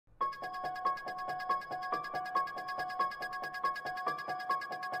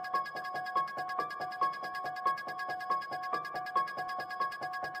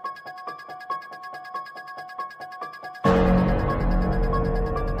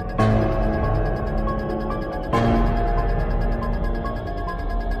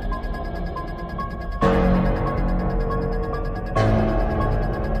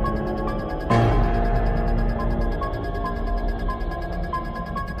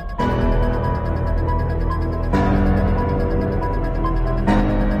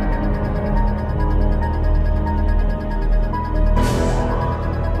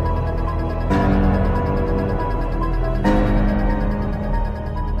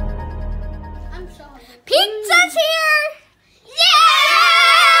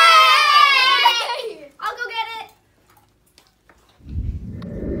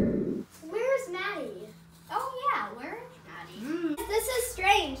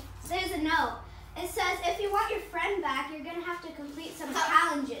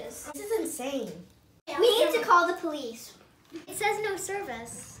insane. We need to call the police. It says no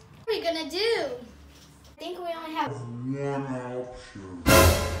service. What are we gonna do? I think we only have one option.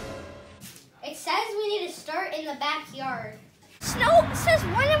 It says we need to start in the backyard. Snow says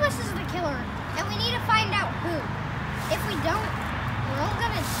one of us is the killer, and we need to find out who. If we don't, we're all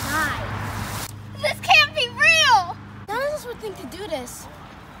gonna die. This can't be real! None of us would think to do this,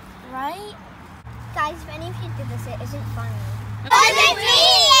 right? Guys, if any of you did this, it isn't funny. Wasn't me!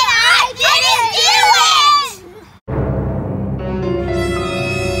 I didn't do it!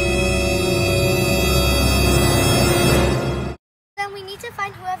 Then we need to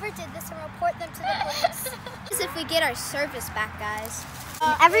find whoever did this and report them to the police. This is if we get our service back, guys.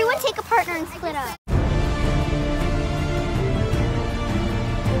 Everyone take a partner and split up.